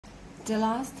The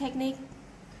last technique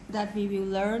that we will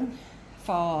learn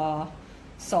for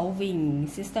solving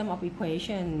system of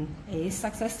equation is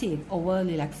successive over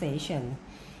relaxation.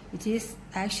 It is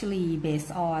actually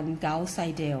based on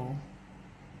Gauss-Seidel,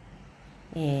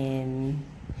 and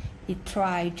it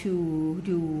tries to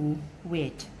do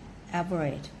weight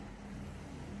average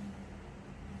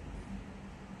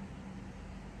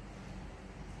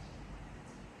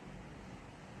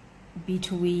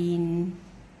between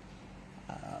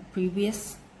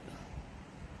previous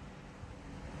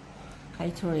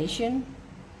iteration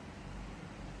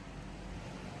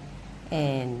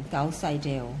and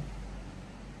Gauss-Seidel.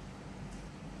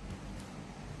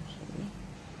 Okay.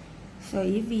 So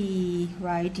if we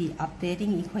write the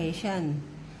updating equation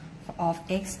of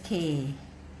xk,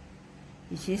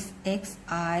 which is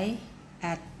xi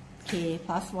at k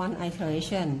plus 1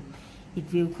 iteration, it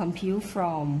will compute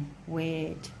from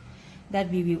weight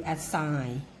that we will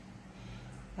assign.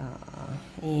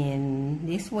 And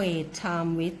this weight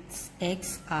times with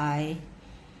xi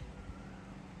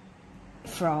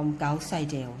from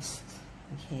Gauss-Seidels,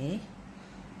 okay,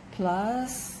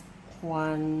 plus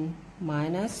 1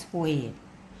 minus weight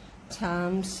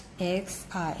times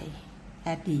xi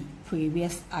at the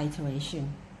previous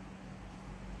iteration.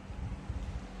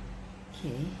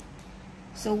 Okay,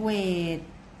 so weight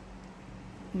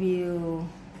will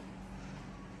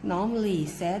normally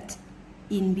set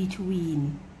in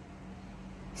between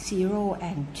 0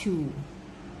 and 2.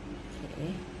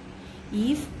 Okay.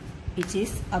 If it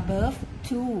is above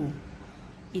 2,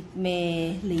 it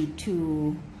may lead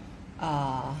to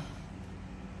an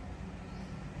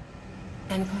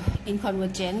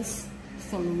inconvergence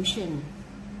solution.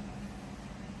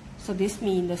 So this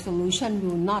means the solution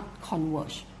will not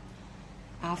converge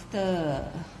after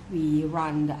we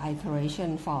run the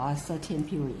iteration for a certain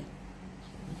period.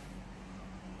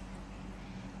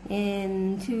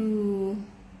 And to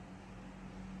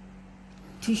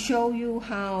show you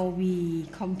how we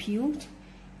compute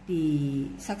the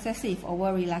successive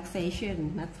over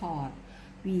relaxation method,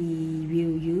 we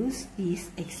will use this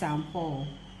example: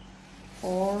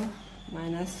 4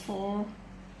 minus 4,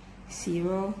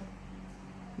 0,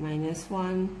 minus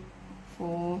 1,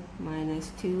 4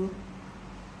 minus 2,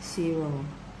 0,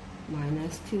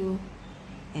 minus 2,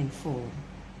 and 4.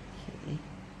 Okay.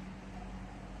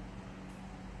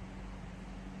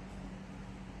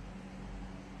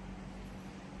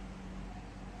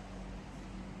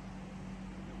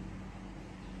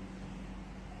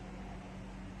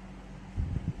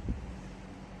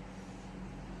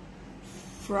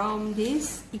 From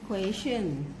this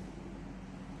equation,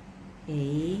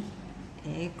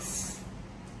 Ax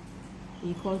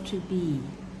equal to B,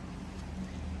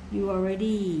 you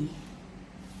already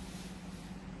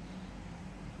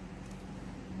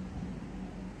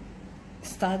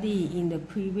studied in the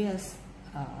previous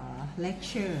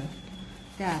lecture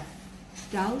that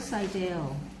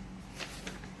Gauss-Seidel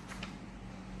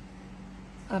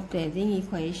updating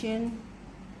equation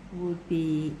would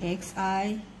be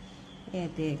xi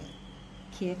at the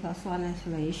k plus 1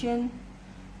 iteration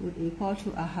would equal to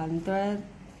 100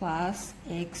 plus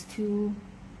x2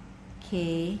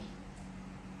 k.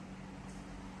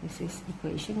 This is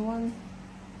equation 1,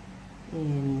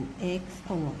 and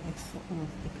x1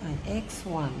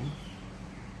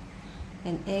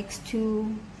 and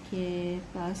x2 k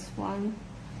plus 1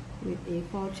 would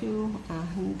equal to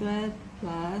 100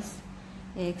 plus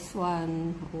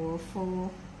x1 over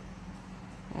 4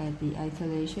 at the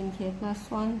iteration k plus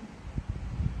 1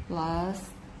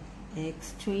 plus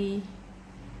x3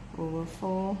 over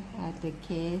 4 at the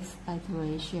kth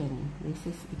iteration. This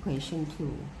is equation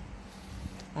 2.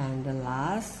 And the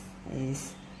last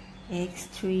is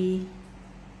x3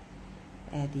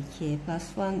 at the k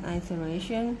plus 1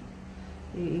 iteration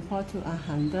will equal to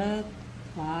 100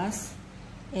 plus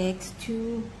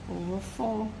x2 over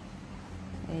 4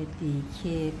 at the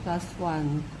k plus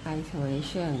 1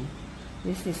 iteration.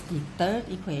 This is the third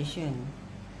equation.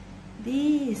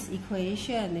 This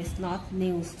equation is not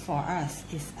new for us.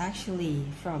 It's actually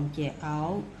from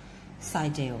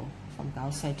Gauss-Seidel, from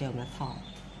Gauss-Seidel method,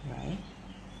 right?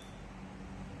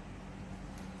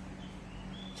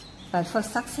 But for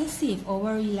successive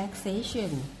over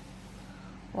relaxation,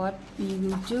 what we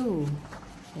will do,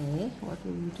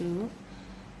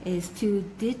 is to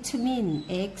determine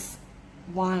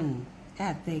x1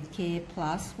 at the k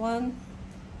plus 1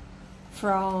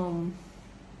 from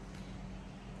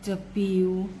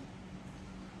W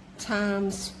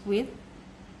times with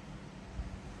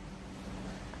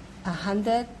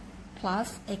 100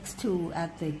 plus x2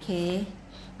 at the k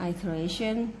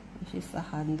iteration, which is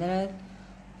 100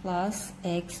 plus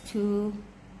x2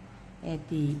 at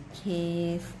the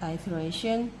kth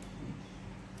iteration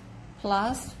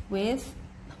plus width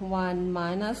 1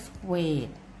 minus weight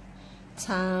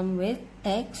time with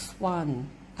x1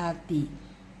 at the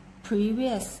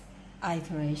previous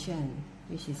iteration,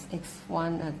 which is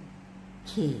x1 at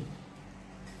k.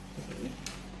 Okay.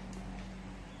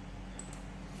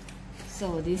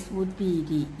 So this would be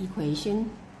the equation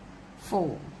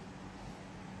 4.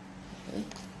 Okay.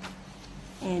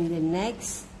 And the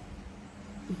next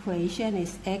equation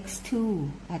is x2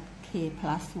 at k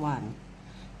plus 1.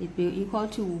 It will equal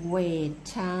to weight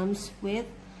times width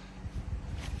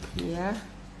here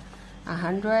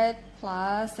 100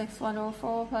 plus x1 over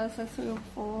 4 plus x3 over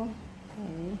 4.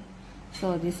 Okay.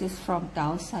 So this is from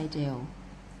Gauss-Seidel.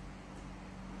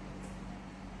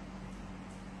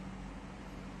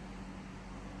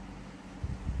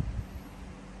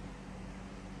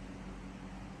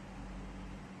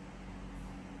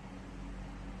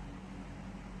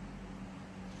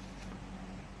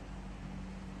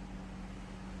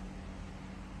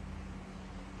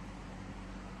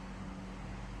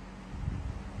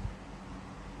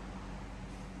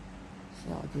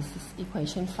 So this is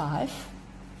equation 5,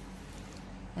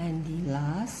 and the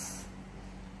last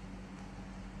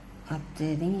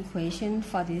updating equation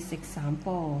for this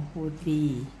example would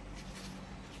be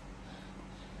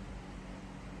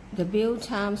W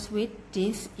times with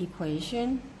this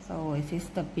equation. So it is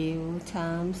W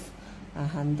times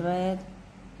 100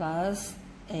 plus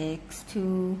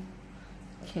x2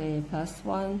 k plus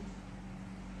 1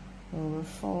 over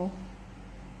 4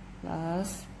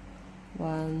 plus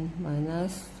 1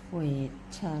 minus weight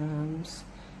times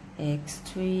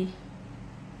x3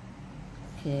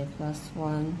 k plus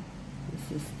 1.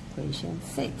 This is equation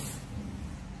 6.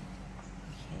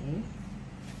 Okay.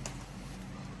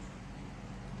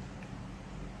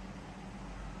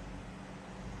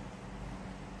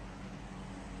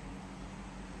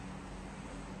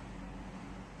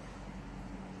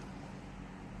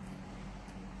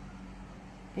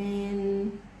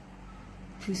 And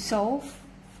to solve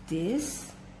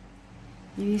this,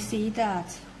 you see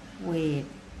that weight,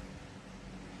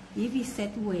 if we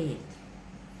set weight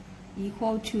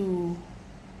equal to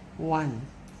 1,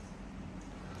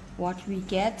 what we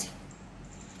get,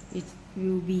 it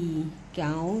will be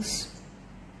Gauss-Seidel,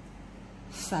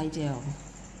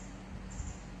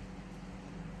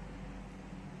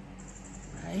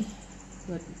 right?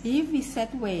 But if we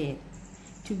set weight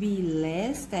to be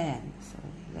less than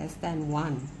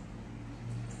 1,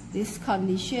 this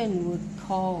condition would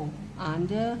call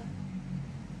under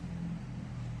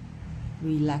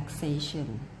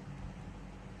relaxation.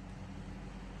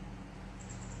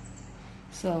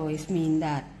 So it means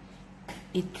that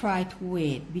it tried to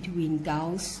wait between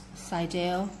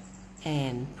Gauss-Seidel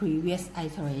and previous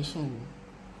iteration.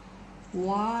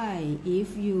 Why,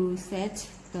 if you set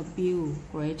W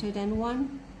greater than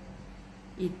 1,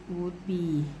 it would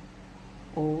be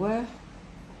over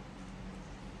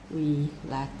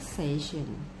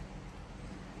relaxation.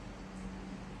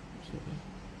 Okay.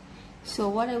 So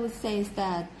what I would say is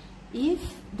that if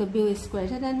W is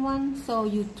greater than 1, so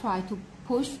you try to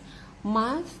push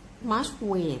much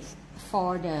weight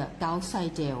for the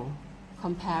Gauss-Seidel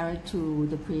compared to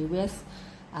the previous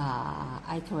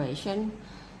iteration.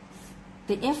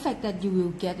 The effect that you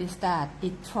will get is that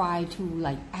it try to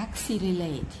like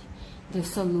accelerate the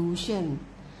solution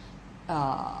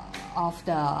of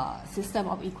the system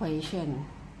of equation.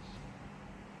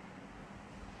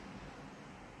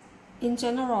 In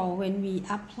general, when we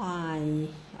apply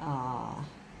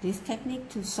this technique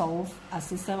to solve a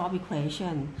system of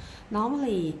equation,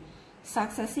 normally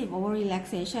successive over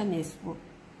relaxation is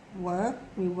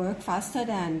we work faster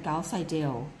than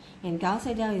Gauss-Seidel, and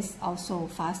Gauss-Seidel is also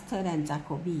faster than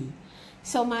Jacobi.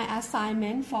 So my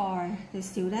assignment for the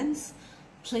students,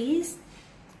 please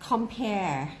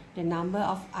compare the number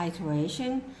of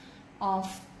iterations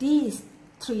of these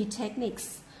 3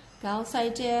 techniques: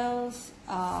 Gauss-Seidel,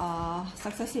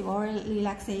 successive over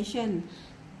relaxation,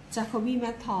 Jacobi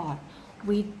method,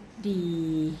 with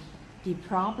the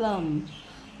problem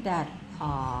that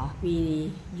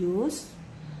we use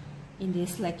in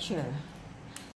this lecture.